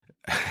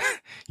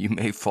You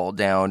may fall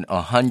down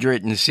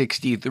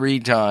 163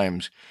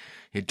 times.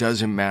 It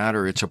doesn't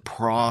matter. It's a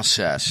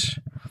process.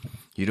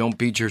 You don't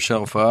beat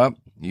yourself up.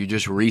 You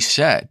just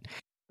reset.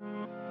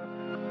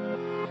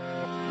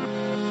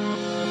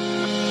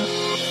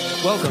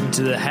 Welcome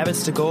to the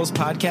Habits to Goals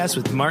podcast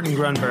with Martin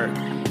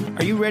Grunberg.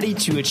 Are you ready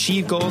to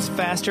achieve goals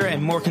faster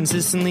and more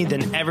consistently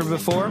than ever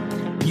before?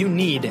 You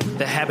need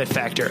the Habit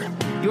Factor.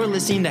 You're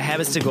listening to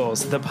Habits to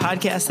Goals, the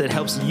podcast that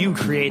helps you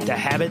create the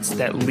habits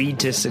that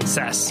lead to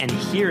success. And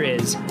here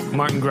is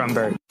Martin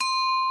Grunberg.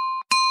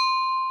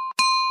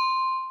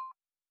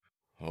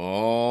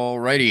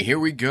 Alrighty, here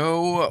we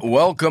go.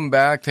 Welcome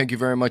back. Thank you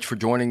very much for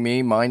joining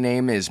me. My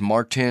name is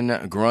Martin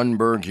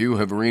Grunberg. You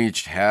have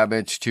reached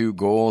Habits to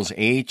Goals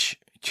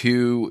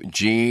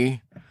H2G.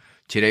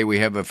 Today we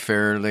have a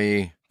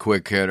fairly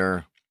quick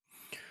hitter.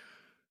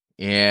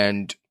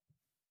 And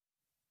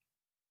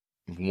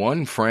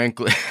one,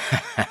 frankly,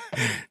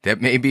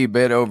 that may be a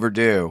bit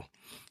overdue.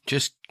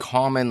 Just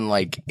common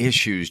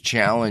issues,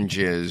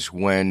 challenges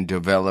when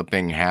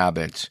developing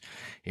habits.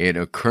 It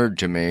occurred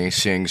to me,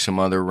 seeing some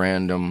other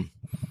random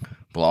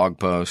blog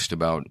post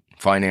about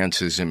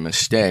finances and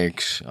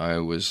mistakes, I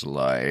was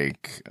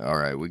like, all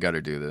right, we got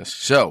to do this.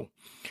 So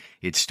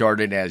it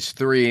started as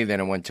 3,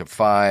 then it went to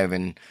 5,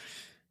 and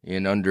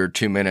in under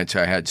 2 minutes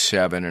I had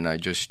 7, and I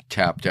just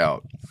tapped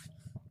out.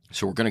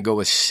 So we're going to go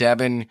with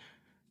 7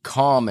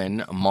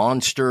 common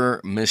monster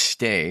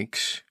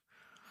mistakes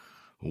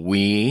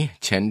we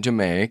tend to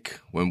make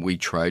when we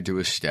try to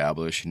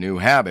establish new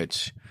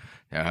habits.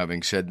 Now,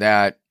 having said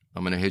that,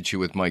 I'm going to hit you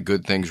with my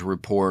good things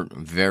report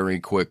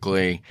very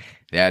quickly.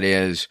 That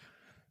is,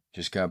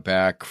 just got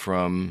back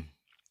from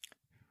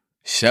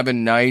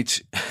 7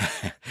 nights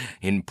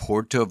in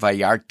Puerto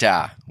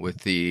Vallarta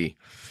with the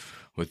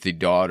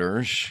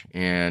daughters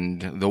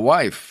and the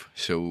wife.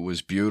 So it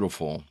was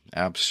beautiful.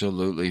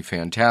 Absolutely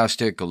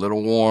fantastic. A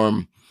little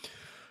warm.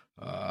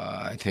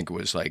 I think it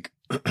was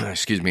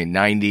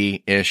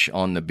 90-ish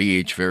on the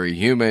beach. Very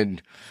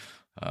humid.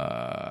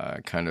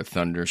 Kind of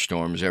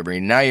thunderstorms every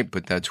night,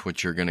 but that's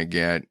what you're going to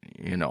get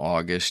in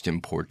August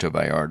in Puerto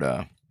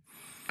Vallarta.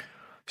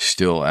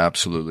 Still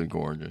absolutely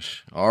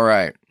gorgeous. All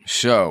right,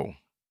 so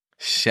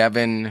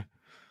 7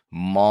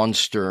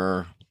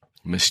 monster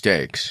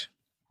mistakes.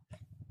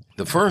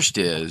 The first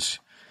is,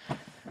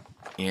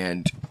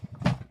 and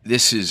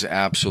this is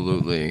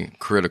absolutely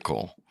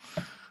critical,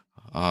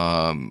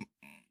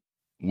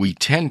 we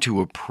tend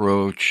to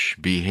approach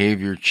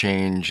behavior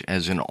change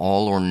as an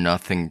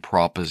all-or-nothing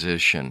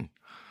proposition.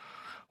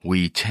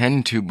 We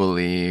tend to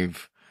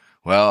believe,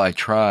 well, I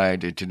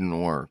tried, it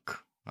didn't work.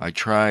 I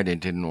tried,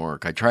 it didn't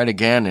work. I tried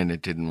again, and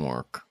it didn't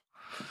work.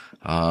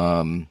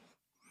 Not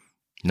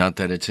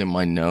that it's in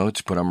my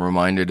notes, but I'm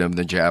reminded of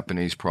the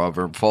Japanese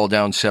proverb, fall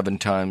down 7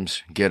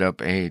 times, get up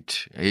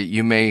 8.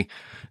 You may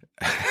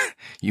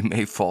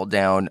fall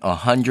down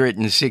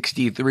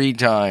 163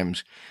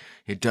 times.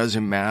 It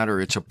doesn't matter.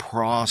 It's a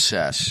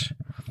process.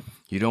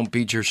 You don't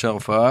beat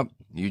yourself up.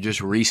 You just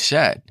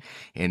reset.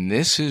 And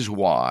this is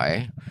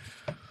why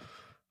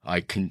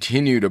I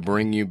continue to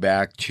bring you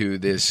back to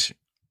this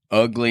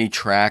ugly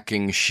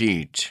tracking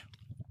sheet,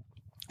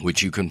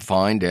 which you can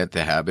find at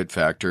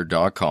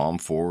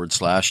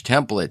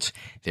thehabitfactor.com/templates.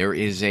 There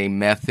is a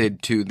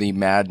method to the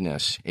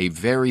madness, a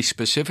very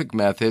specific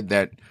method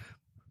that,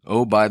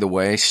 oh, by the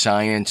way,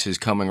 science is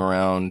coming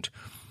around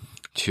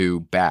to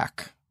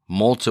back.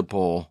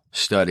 Multiple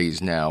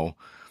studies now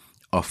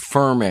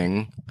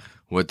affirming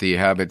what the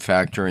Habit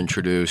Factor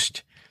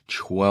introduced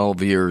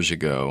 12 years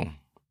ago,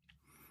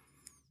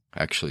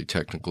 actually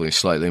technically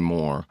slightly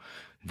more,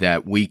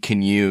 that we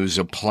can use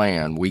a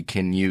plan, we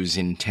can use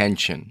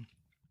intention.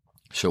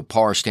 So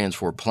PAR stands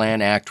for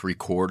Plan, Act,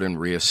 Record, and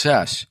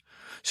Reassess.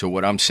 So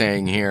what I'm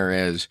saying here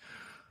is,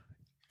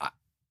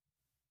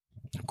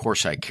 of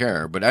course I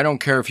care, but I don't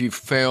care if you've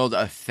failed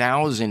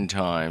 1,000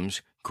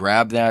 times.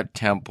 Grab that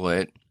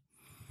template,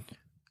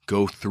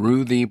 go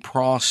through the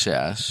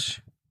process,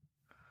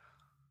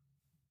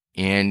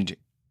 and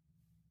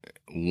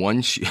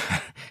once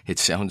it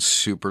sounds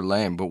super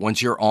lame, but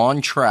once you're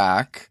on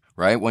track,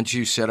 right? Once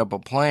you set up a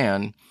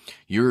plan,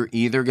 you're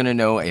either going to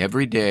know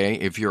every day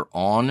if you're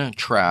on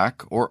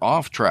track or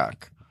off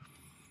track.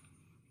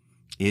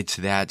 It's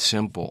that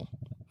simple.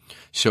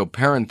 So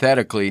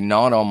parenthetically,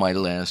 not on my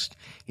list,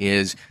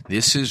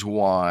 this is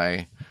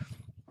why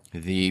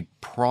the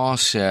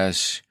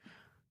process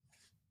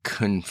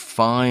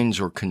confines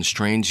or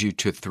constrains you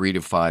to 3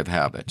 to 5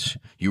 habits.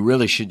 You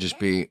really should just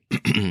be,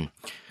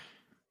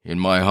 in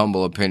my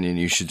humble opinion,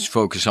 you should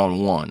focus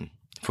on 1,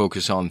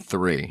 focus on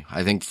 3.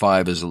 I think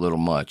 5 is a little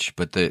much,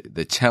 but the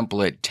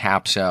template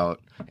taps out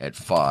at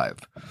 5.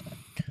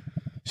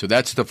 So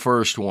that's the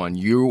first one.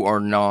 You are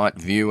not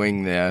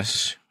viewing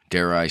this,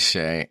 dare I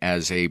say,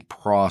 as a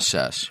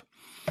process.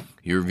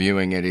 You're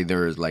viewing it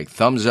either as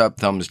thumbs up,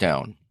 thumbs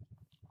down.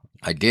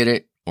 I did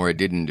it or I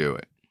didn't do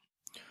it.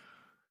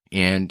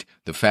 And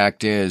the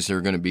fact is, there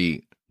are going to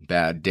be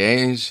bad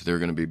days, there are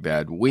going to be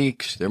bad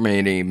weeks, there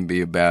may even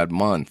be a bad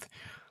month.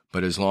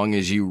 But as long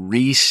as you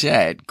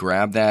reset,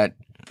 grab that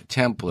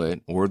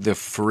template or the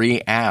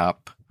free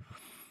app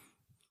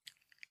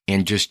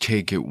and just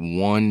take it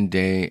one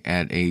day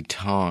at a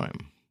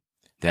time.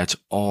 That's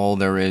all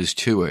there is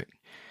to it.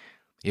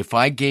 If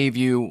I gave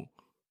you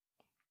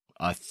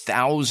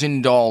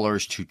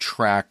 $1,000 to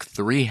track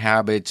 3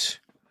 habits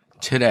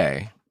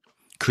today,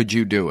 could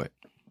you do it?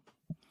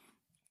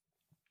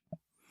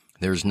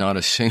 There's not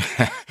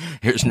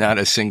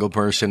a single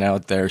person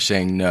out there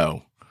saying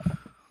no.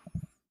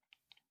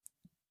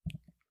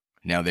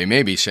 Now, they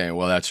may be saying,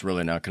 well, that's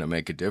really not going to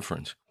make a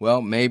difference.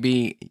 Well,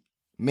 maybe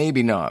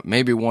not.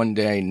 Maybe one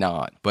day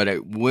not. But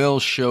it will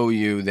show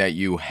you that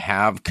you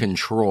have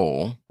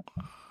control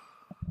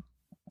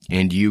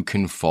and you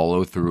can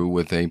follow through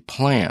with a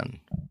plan.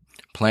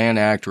 Plan,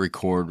 act,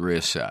 record,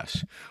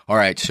 reassess. All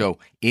right, so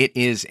it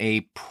is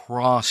a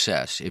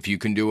process. If you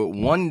can do it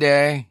one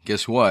day,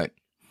 guess what?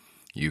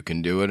 You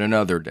can do it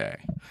another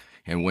day.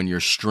 And when you're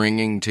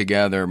stringing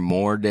together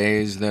more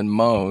days than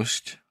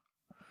most,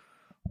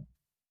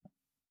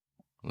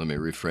 let me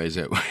rephrase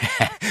it.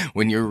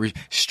 When you're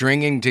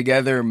stringing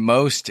together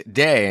most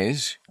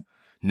days,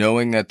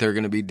 knowing that there are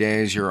going to be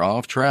days you're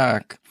off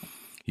track,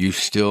 you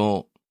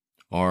still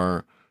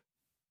are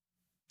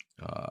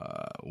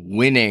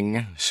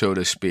winning, so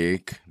to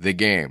speak, the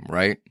game,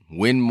 right?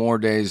 Win more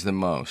days than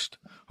most.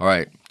 All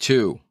right,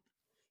 2.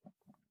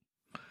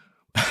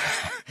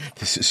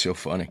 This is so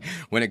funny.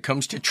 When it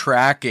comes to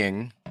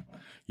tracking,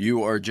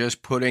 you are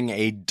just putting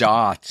a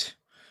dot.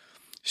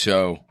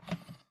 So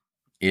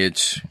I'm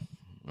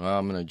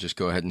going to just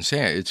go ahead and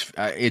say it.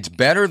 It's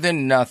better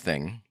than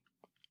nothing,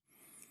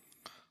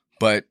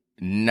 but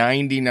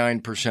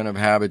 99% of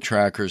habit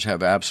trackers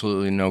have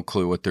absolutely no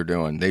clue what they're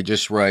doing. They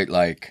just write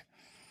like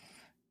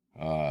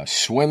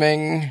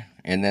swimming,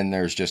 and then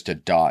there's just a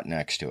dot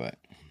next to it.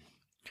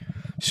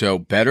 So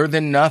better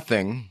than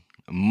nothing,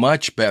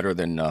 much better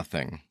than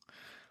nothing,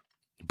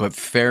 but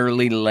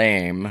fairly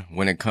lame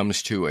when it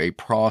comes to a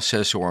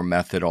process or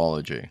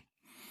methodology.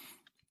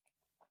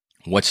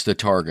 What's the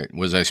target?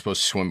 Was I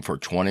supposed to swim for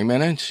 20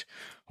 minutes?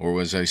 Or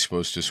was I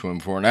supposed to swim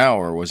for an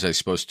hour? Was I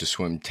supposed to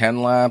swim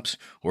 10 laps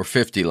or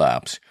 50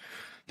 laps?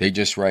 They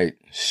just write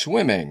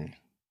swimming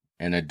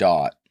and a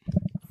dot.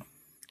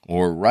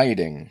 Or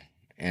writing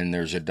and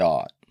there's a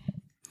dot.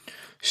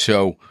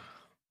 So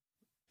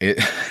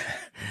it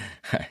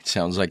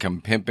sounds like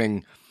I'm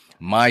pimping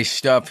my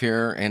stuff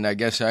here, and I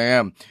guess I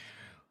am.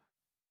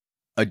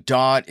 A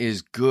dot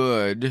is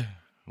good.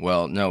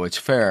 Well, no, it's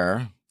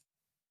fair.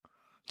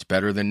 It's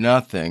better than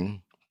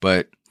nothing.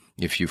 But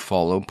if you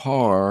follow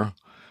PAR,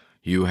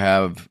 you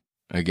have,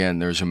 again,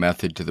 there's a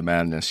method to the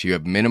madness. You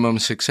have minimum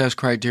success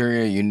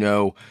criteria. You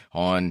know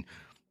on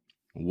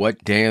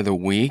what day of the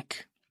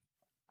week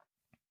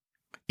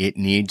it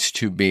needs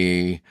to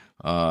be.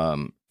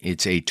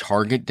 It's a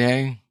target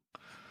day.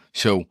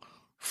 So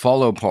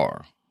follow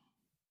PAR.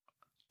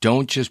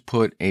 Don't just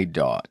put a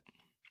dot.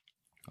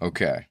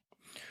 Okay.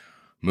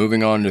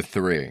 Moving on to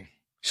 3.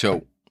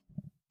 So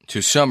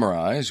to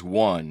summarize,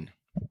 1,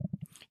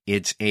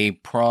 it's a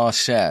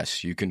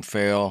process. You can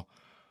fail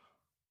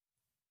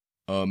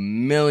a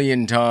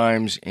million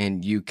times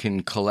and you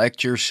can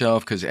collect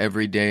yourself because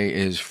every day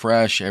is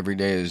fresh. Every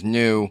day is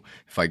new.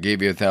 If I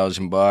gave you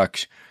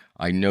 $1,000,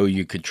 I know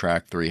you could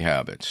track 3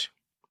 habits.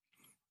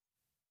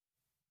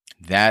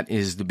 That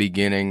is the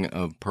beginning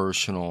of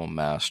personal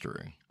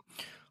mastery.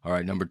 All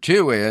right, number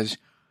 2 is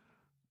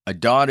a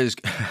dot is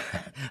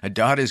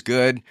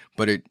good,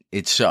 but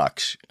it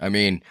sucks. I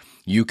mean,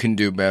 you can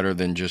do better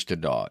than just a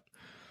dot.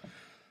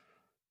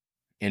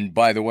 And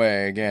by the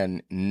way,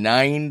 again,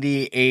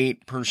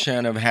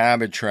 98% of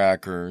habit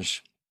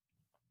trackers,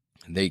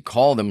 they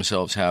call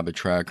themselves habit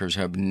trackers,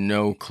 have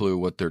no clue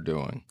what they're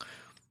doing.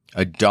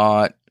 A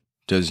dot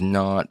does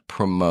not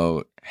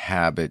promote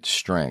habit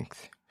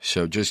strength.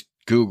 So just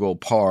Google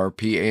PAR,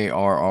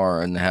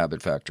 P-A-R-R, and the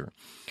habit factor.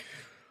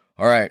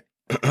 All right.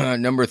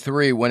 Number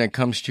 3, when it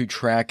comes to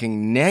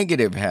tracking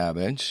negative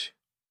habits,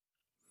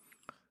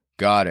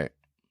 got it.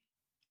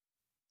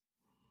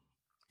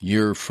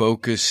 You're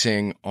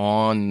focusing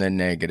on the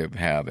negative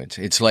habits.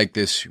 It's like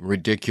this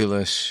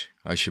ridiculous,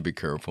 I should be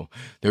careful.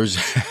 There's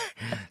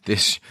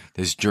this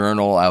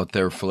journal out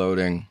there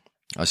floating.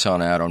 I saw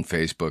an ad on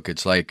Facebook.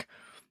 It's like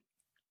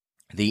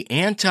the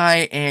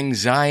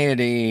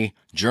anti-anxiety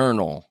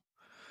journal.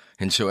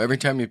 And so every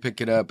time you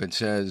pick it up, it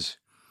says,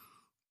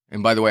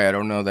 and by the way, I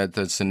don't know that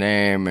that's the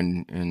name,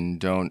 and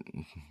don't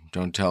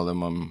tell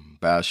them I'm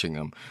bashing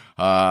them.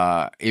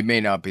 It may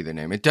not be the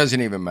name. It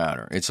doesn't even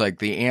matter. It's like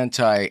the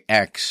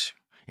anti-X,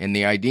 and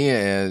the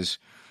idea is,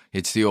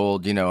 it's the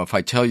old, if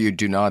I tell you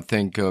do not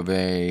think of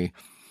a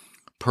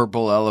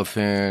purple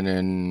elephant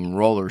and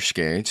roller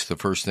skates, the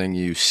first thing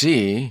you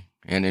see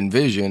and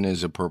envision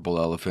is a purple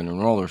elephant and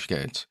roller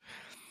skates.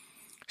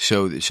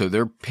 So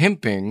they're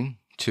pimping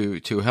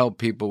to help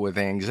people with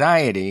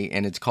anxiety,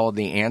 and it's called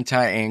the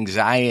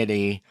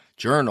Anti-Anxiety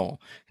Journal.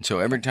 And so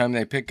every time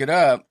they pick it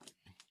up,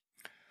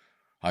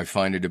 I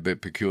find it a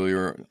bit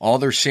peculiar. All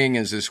they're seeing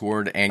is this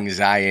word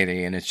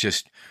anxiety, and it's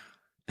just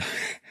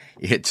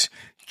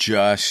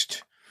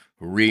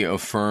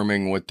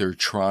reaffirming what they're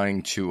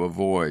trying to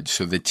avoid.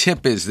 So the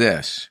tip is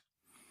this.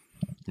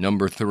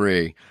 Number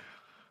 3,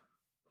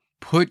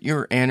 put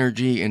your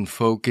energy and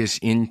focus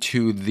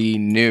into the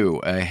new.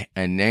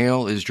 A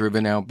nail is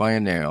driven out by a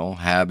nail.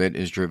 Habit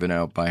is driven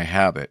out by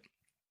habit.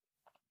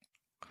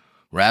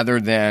 Rather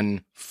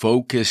than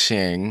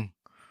focusing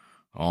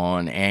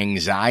on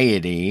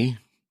anxiety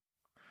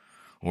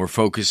or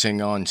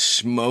focusing on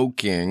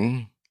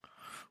smoking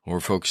or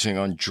focusing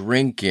on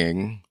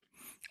drinking,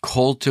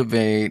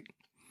 cultivate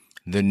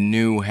the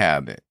new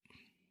habit.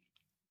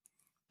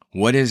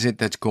 What is it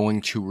that's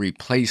going to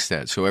replace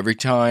that? So every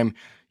time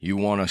you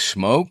want to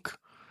smoke,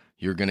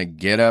 you're going to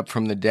get up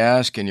from the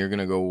desk and you're going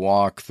to go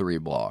walk 3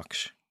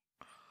 blocks.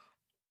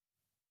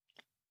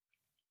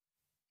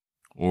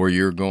 Or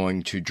you're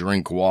going to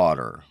drink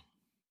water.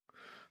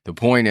 The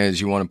point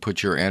is you want to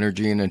put your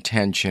energy and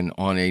attention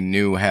on a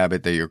new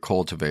habit that you're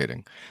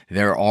cultivating.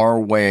 There are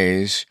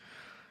ways,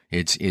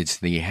 it's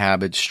the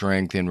habit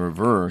strength in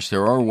reverse.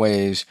 There are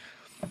ways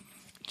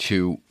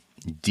to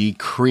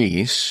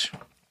decrease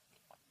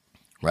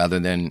rather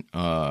than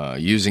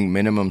using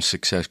minimum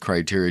success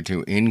criteria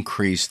to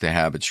increase the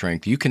habit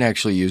strength. You can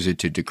actually use it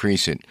to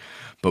decrease it.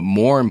 But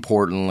more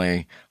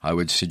importantly, I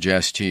would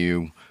suggest to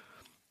you,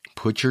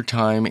 put your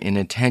time and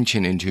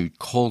attention into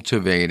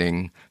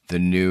cultivating the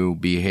new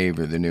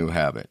behavior, the new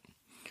habit.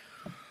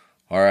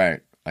 All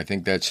right, I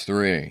think that's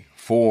 3.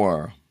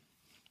 4.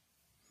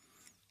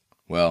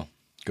 Well,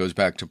 goes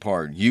back to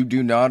part. You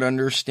do not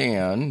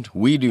understand,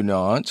 we do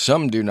not,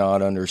 some do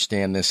not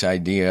understand this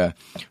idea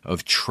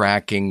of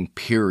tracking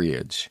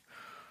periods.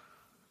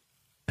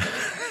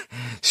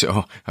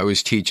 So I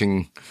was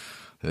teaching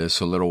this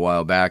a little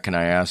while back and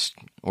I asked,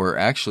 or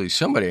actually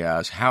somebody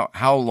asked,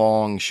 how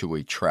long should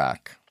we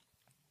track?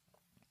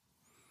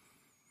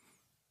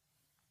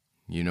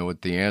 You know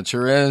what the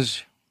answer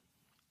is?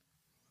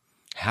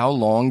 How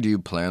long do you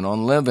plan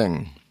on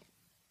living?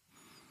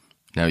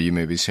 Now you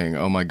may be saying,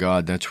 oh my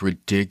God, that's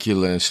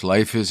ridiculous.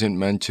 Life isn't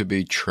meant to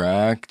be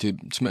tracked.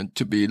 It's meant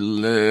to be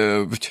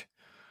lived.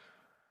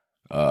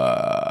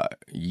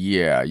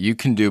 Yeah, you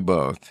can do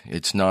both.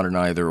 It's not an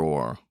either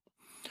or.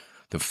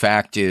 The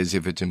fact is,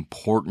 if it's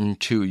important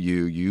to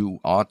you, you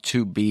ought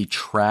to be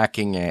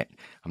tracking it.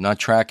 I'm not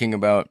tracking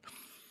about...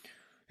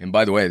 And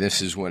by the way,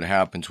 this is what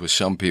happens with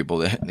some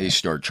people. They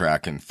start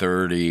tracking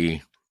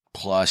 30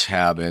 plus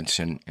habits,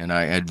 and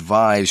I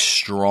advise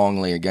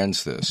strongly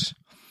against this.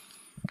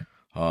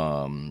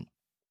 But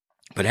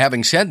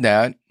having said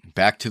that,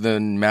 back to the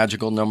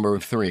magical number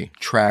of 3.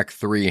 Track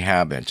 3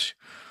 habits,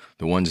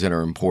 the ones that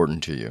are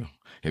important to you.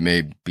 It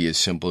may be as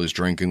simple as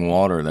drinking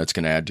water. That's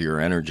going to add to your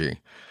energy.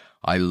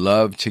 I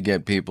love to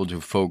get people to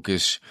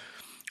focus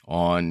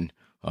on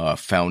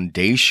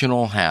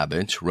foundational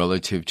habits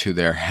relative to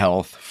their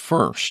health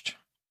first.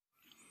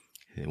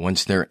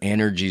 Once their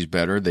energy's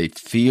better, they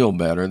feel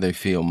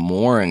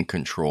more in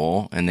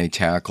control, and they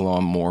tackle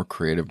on more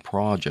creative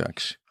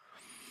projects.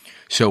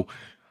 So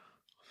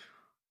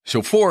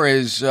 4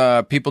 is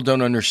people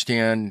don't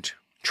understand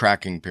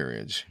tracking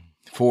periods.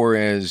 4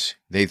 is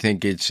they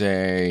think it's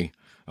I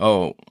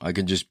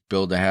can just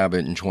build a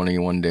habit in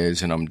 21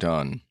 days and I'm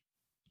done.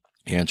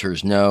 The answer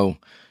is no.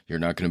 You're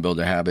not going to build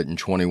a habit in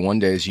 21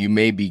 days. You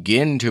may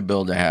begin to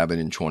build a habit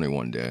in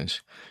 21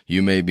 days.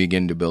 You may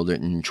begin to build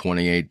it in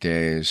 28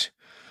 days,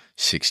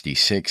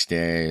 66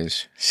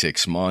 days,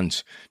 6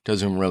 months.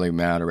 Doesn't really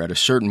matter. At a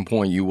certain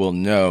point, you will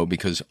know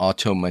because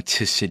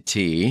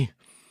automaticity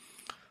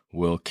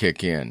will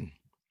kick in.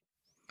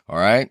 All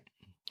right?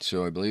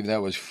 So I believe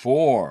that was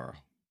 4.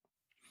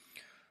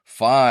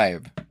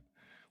 5.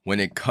 When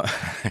it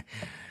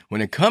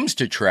comes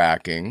to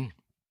tracking...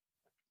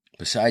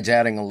 Besides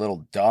adding a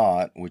little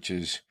dot, which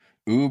is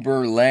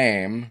uber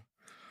lame,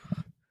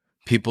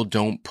 people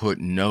don't put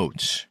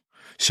notes.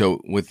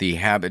 So with the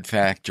habit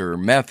factor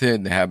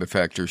method, the habit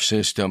factor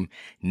system,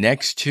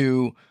 next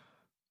to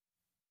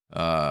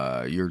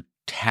your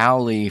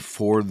tally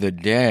for the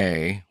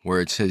day, where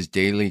it says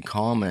daily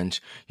comments,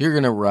 you're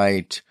going to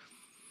write,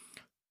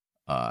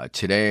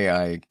 today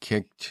I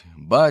kicked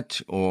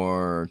butt,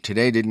 or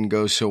today didn't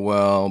go so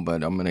well,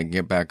 but I'm going to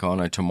get back on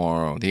it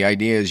tomorrow. The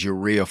idea is you're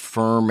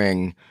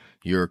reaffirming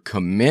your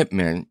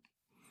commitment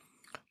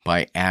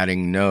by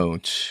adding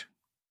notes.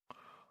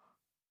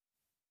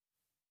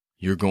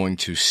 You're going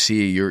to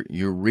see,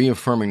 you're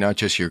reaffirming not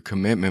just your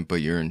commitment,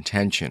 but your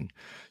intention.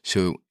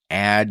 So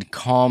add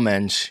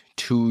comments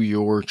to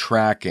your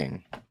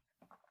tracking.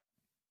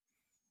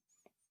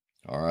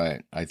 All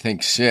right. I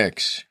think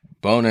 6,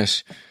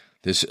 bonus.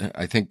 This,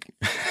 I think,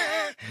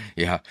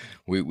 yeah,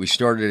 we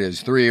started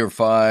as 3 or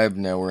 5.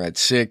 Now we're at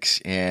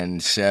 6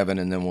 and 7,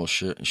 and then we'll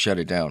shut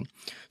it down.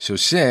 So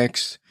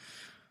 6,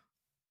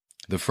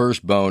 the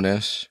first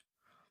bonus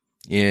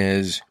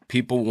is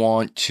people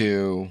want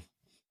to,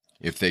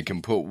 if they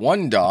can put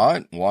 1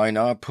 dot, why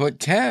not put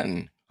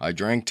 10? I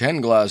drank 10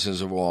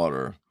 glasses of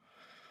water.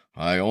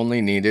 I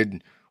only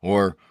needed,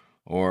 or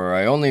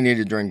I only need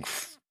to drink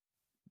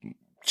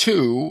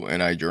 2,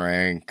 and I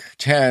drank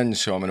 10,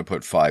 so I'm going to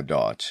put 5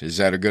 dots. Is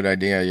that a good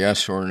idea,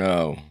 yes or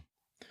no?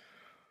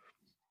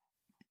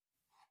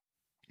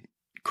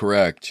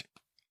 correct.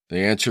 The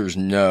answer is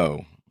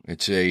no.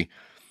 It's a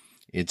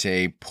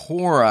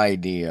poor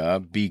idea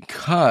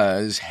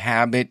because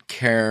habit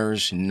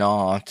cares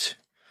not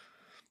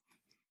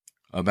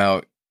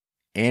about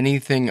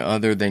anything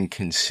other than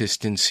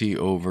consistency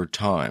over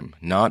time,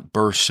 not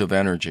bursts of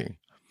energy.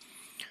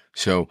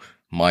 So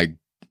my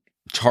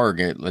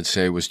target, let's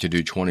say, was to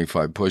do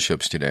 25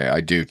 push-ups today.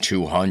 I do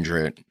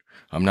 200.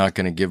 I'm not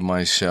going to give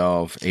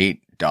myself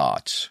 8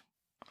 dots.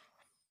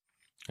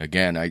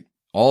 Again,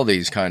 all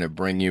these kind of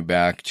bring you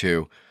back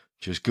to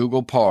just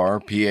Google PAR,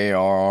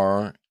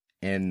 P-A-R-R,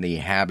 and the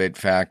habit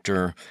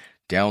factor.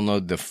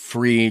 Download the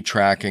free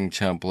tracking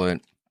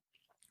template.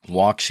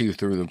 Walks you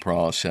through the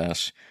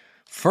process.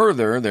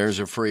 Further, there's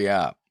a free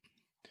app.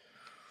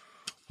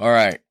 All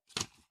right.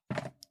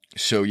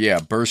 So yeah,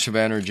 bursts of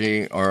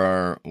energy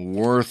are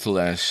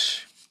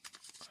worthless.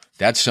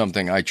 That's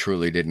something I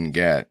truly didn't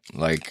get.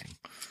 Like,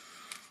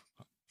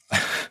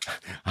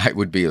 I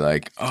would be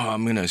like, oh,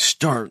 I'm going to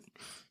start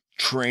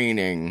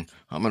training.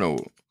 I'm going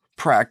to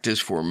practice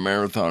for a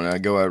marathon. And I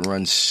go out and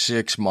run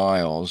 6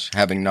 miles,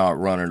 having not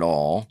run at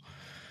all.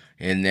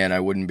 And then I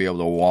wouldn't be able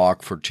to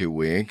walk for 2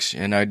 weeks,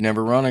 and I'd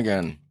never run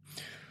again.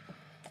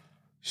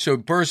 So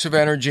bursts of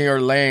energy are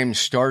lame.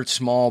 Start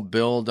small,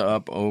 build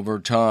up over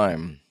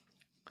time.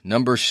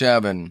 Number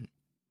 7,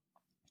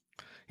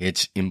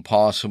 it's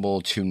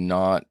impossible to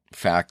not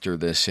factor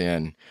this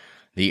in.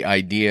 The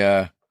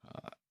idea,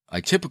 I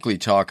typically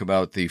talk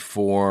about the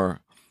 4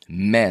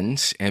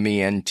 MENTS,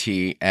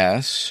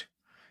 M-E-N-T-S,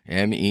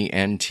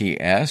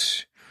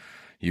 M-E-N-T-S.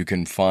 You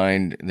can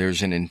find,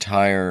 there's an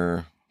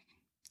entire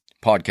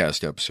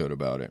podcast episode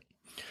about it.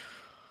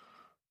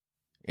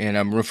 And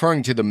I'm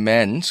referring to the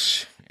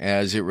MENTS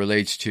as it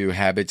relates to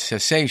habit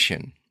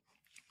cessation.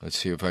 Let's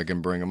see if I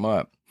can bring them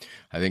up.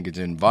 I think it's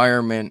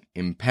environment,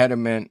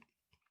 impediment,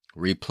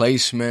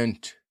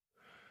 replacement,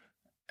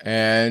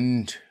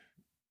 and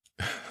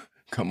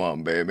come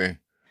on, baby,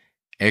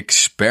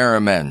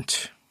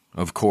 experiment.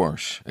 Of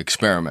course,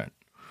 experiment.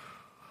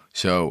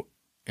 So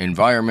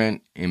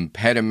environment,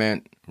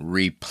 impediment,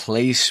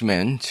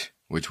 replacement,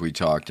 which we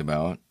talked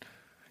about,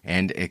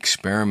 and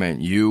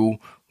experiment. You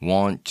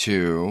want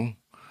to,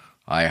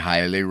 I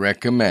highly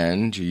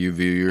recommend you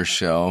view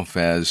yourself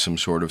as some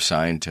sort of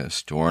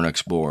scientist or an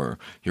explorer.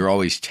 You're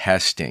always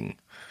testing.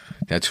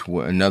 That's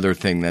another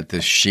thing that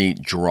this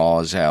sheet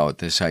draws out,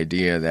 this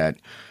idea that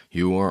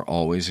you are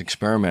always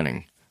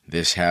experimenting.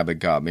 This habit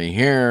got me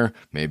here.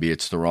 Maybe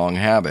it's the wrong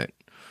habit.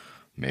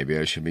 Maybe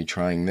I should be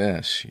trying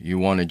this. You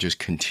want to just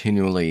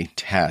continually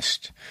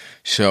test.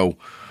 So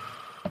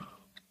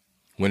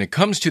when it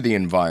comes to the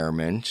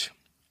environment,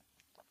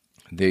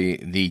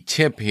 the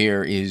tip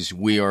here is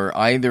we are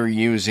either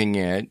using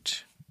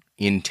it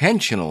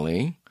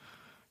intentionally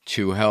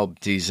to help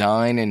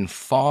design and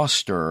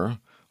foster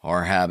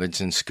our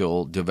habits and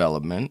skill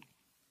development,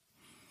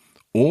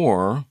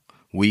 or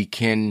we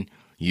can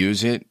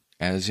use it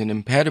as an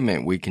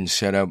impediment. We can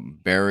set up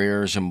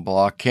barriers and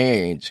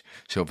blockades.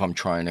 So if I'm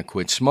trying to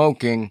quit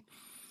smoking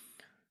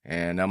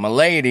and I'm a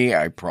lady,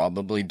 I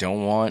probably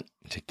don't want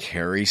to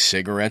carry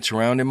cigarettes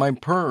around in my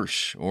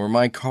purse or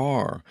my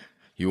car.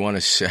 You want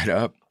to set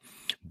up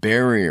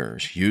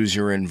barriers, use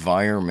your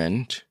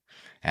environment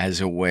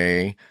as a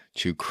way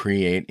to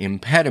create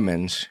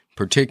impediments,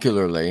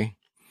 particularly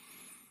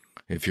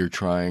if you're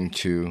trying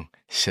to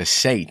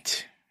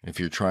cessate, if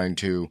you're trying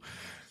to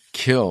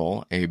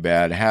kill a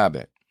bad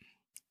habit.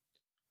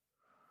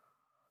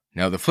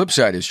 Now, the flip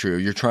side is true.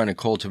 You're trying to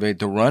cultivate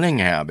the running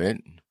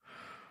habit.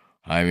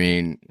 I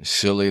mean,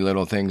 silly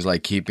little things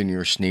like keeping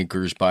your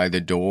sneakers by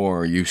the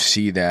door. You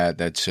see that.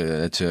 That's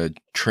a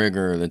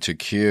trigger. That's a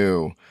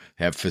cue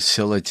that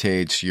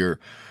facilitates you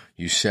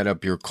set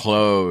up your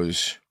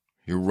clothes,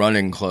 your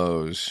running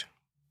clothes,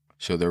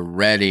 so they're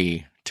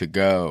ready to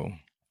go.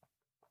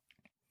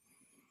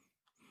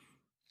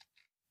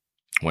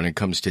 When it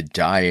comes to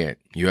diet,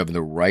 you have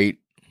the right.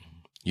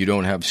 You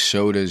don't have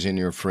sodas in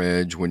your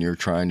fridge when you're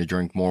trying to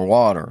drink more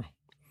water.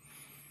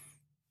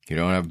 You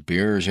don't have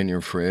beers in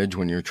your fridge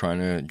when you're trying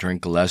to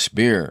drink less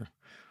beer.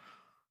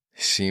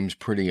 Seems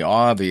pretty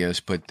obvious,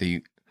 but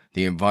the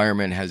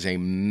environment has a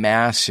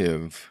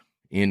massive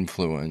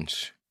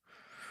influence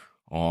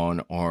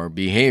on our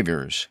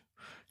behaviors.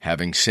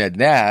 Having said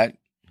that,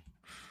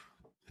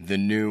 the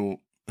new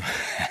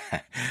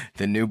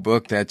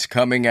book that's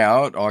coming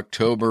out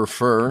October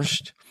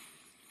 1st,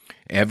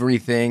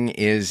 everything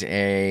is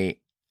a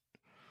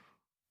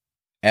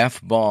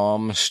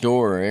F-bomb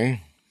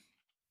story.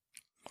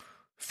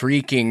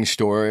 Freaking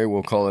story,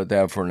 we'll call it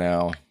that for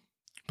now.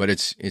 But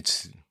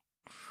it's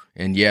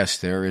and yes,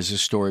 there is a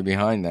story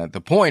behind that.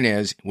 The point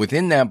is,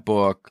 within that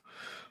book,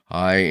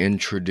 I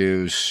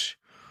introduce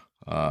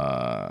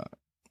a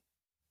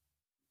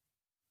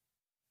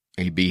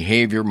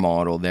behavior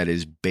model that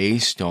is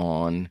based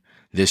on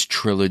this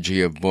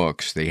trilogy of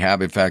books, The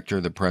Habit Factor,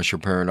 The Pressure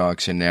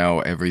Paradox, and now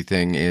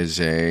everything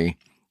is a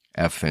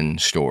effing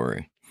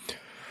story.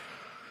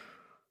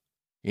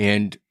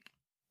 And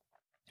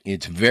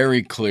it's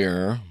very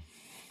clear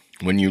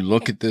when you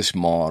look at this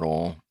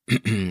model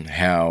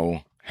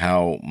how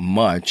how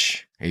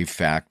much a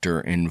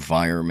factor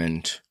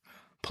environment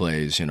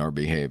plays in our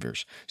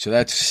behaviors. So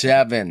that's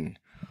 7.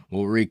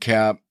 We'll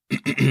recap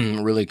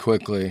really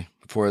quickly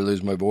before I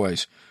lose my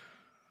voice.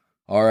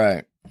 All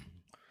right.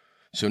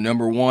 So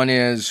number 1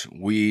 is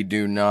we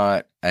do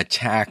not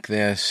attack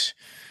this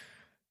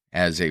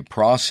as a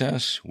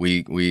process.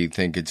 We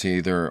think it's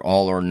either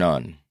all or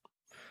none.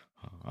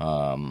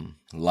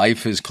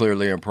 Life is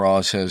clearly a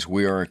process.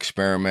 We are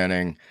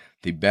experimenting.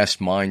 The best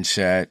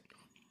mindset,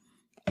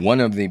 one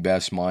of the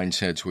best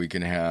mindsets we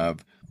can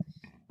have,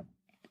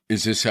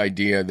 is this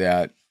idea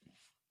that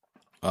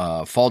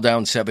fall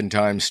down 7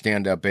 times,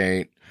 stand up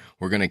 8.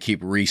 We're going to keep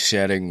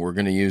resetting. We're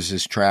going to use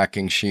this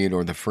tracking sheet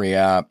or the free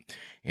app,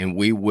 and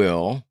we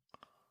will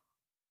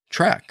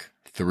track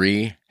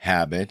 3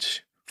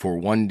 habits for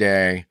 1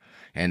 day.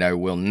 And I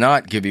will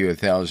not give you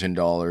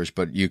 $1,000,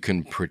 but you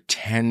can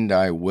pretend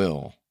I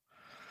will,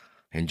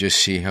 and just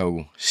see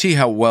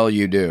how well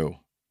you do,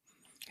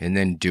 and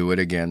then do it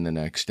again the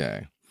next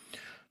day.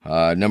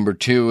 Number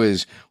 2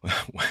 is,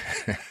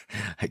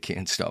 I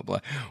can't stop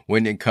laughing.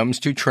 When it comes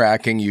to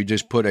tracking, you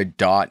just put a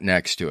dot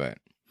next to it.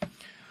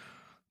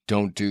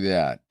 Don't do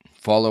that.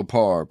 Follow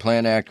PAR,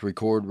 plan, act,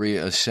 record,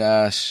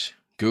 reassess,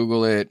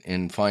 Google it,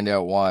 and find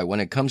out why.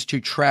 When it comes to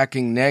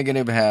tracking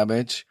negative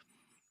habits,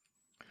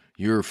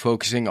 you're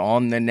focusing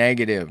on the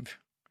negative.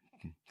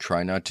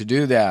 Try not to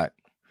do that.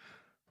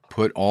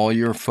 Put all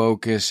your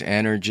focus,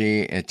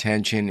 energy,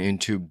 attention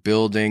into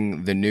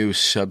building the new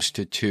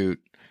substitute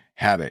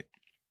habit.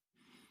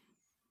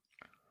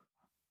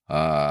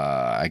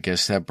 I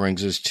guess that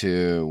brings us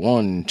to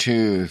 1,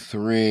 2,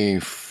 3,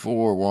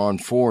 4. We're on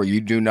 4.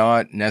 You do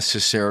not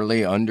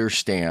necessarily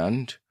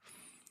understand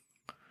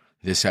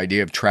this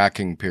idea of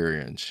tracking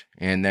periods,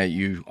 and that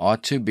you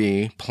ought to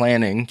be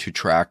planning to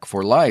track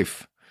for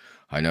life.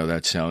 I know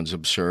that sounds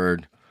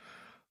absurd.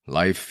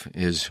 Life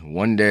is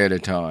 1 day at a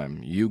time.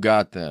 You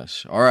got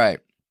this. All right.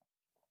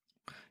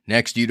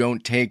 Next, you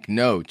don't take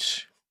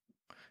notes.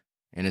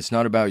 And it's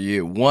not about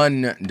you.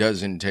 One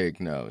doesn't take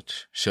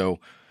notes. So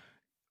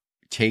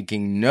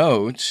taking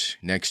notes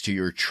next to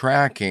your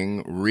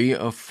tracking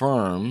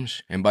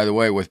reaffirms. And by the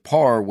way, with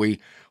PAR, we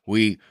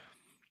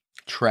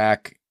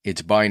track,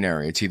 it's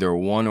binary. It's either a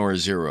 1 or a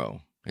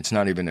 0. It's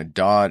not even a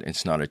dot.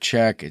 It's not a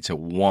check. It's a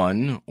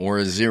 1 or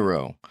a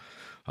 0.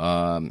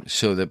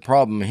 So the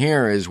problem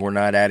here is we're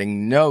not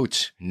adding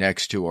notes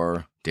next to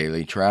our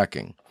daily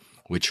tracking,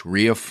 which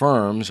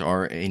reaffirms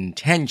our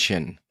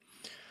intention.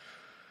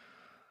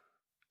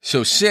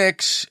 So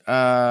 6,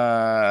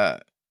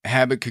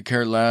 habit could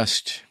care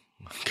less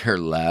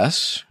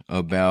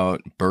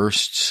about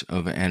bursts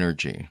of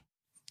energy.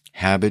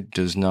 Habit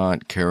does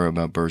not care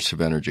about bursts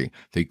of energy.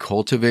 The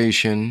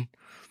cultivation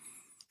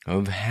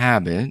of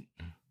habit,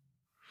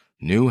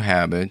 new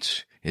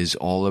habits, is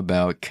all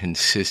about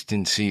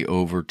consistency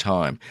over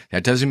time.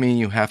 That doesn't mean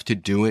you have to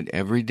do it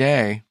every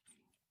day.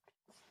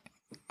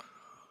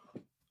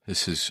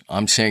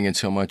 I'm saying it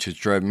so much it's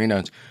driving me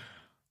nuts.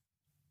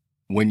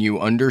 When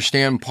you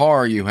understand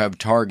PAR, you have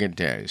target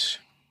days.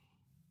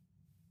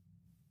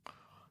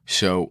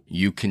 So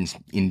you can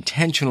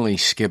intentionally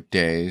skip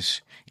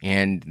days,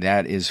 and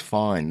that is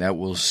fine. That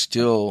will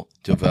still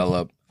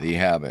develop the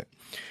habit.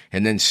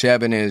 And then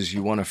 7 is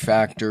you want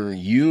to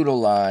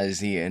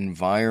utilize the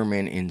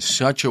environment in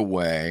such a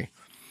way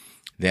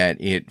that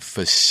it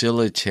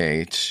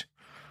facilitates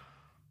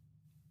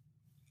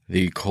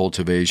the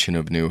cultivation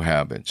of new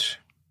habits.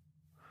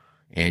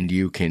 And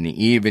you can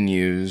even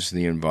use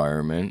the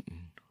environment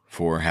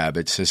for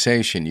habit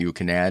cessation. You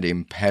can add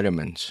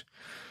impediments.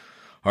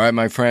 All right,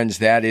 my friends,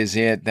 that is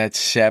it. That's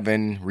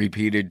 7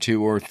 repeated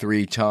 2 or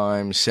 3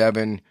 times.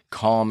 7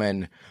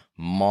 common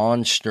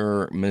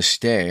monster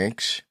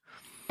mistakes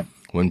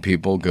when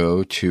people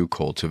go to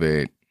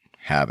cultivate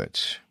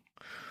habits.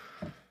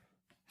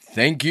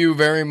 Thank you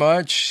very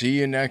much. See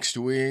you next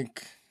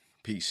week.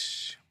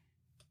 Peace.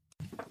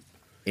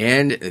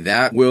 And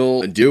that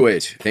will do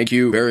it. Thank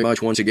you very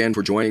much once again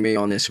for joining me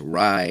on this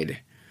ride.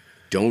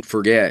 Don't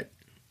forget,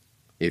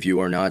 if you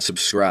are not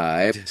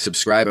subscribed,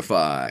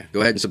 Subscribify.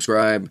 Go ahead and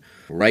subscribe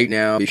right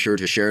now. Be sure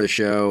to share the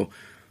show.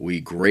 We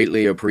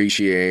greatly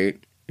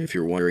appreciate, if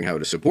you're wondering how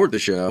to support the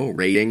show,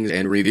 ratings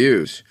and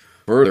reviews.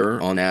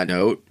 Further, on that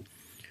note,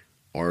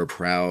 our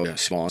proud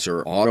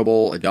sponsor,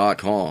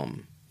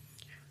 Audible.com.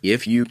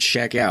 If you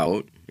check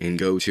out and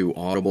go to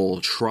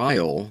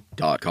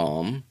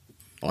audibletrial.com,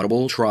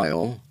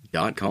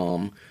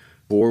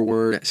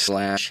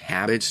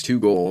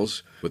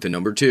 audibletrial.com/habits2goals with the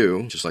number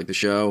 2, just like the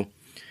show,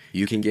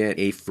 you can get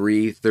a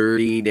free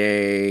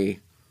 30-day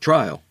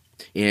trial.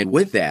 And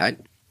with that,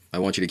 I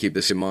want you to keep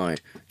this in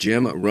mind.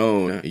 Jim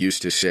Rohn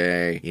used to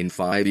say, in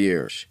 5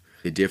 years,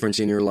 the difference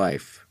in your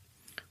life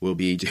will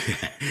be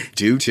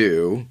due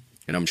to,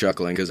 and I'm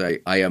chuckling because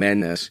I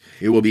amend this,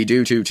 it will be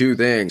due to 2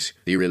 things: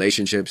 the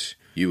relationships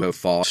you have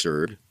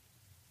fostered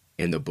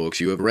and the books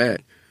you have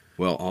read.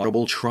 Well,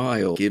 Audible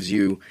Trial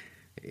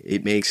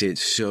it makes it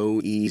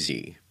so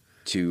easy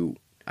to,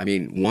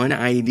 one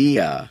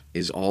idea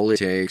is all it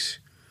takes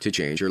to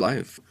change your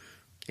life.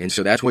 And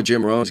so that's what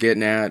Jim Rohn's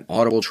getting at.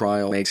 Audible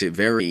trial makes it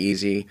very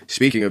easy.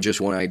 Speaking of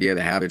just one idea,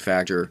 the Habit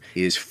Factor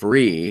is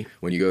free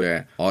when you go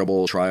to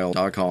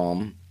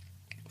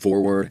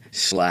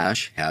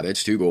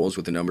audibletrial.com/habits, 2 goals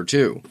with the number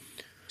 2.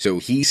 So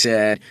he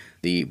said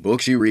the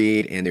books you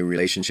read and the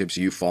relationships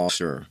you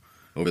foster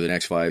over the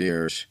next 5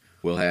 years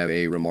will have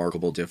a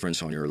remarkable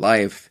difference on your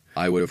life.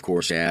 I would, of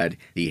course, add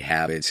the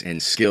habits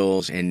and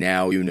skills, and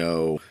now you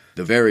know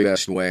the very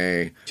best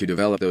way to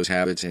develop those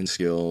habits and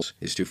skills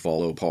is to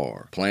follow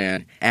PAR.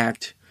 Plan,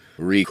 act,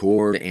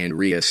 record, and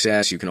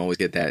reassess. You can always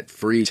get that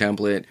free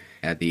template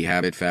at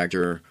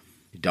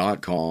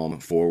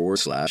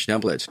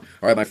thehabitfactor.com/templates. All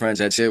right, my friends,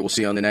 that's it. We'll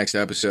see you on the next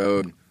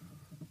episode.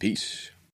 Peace.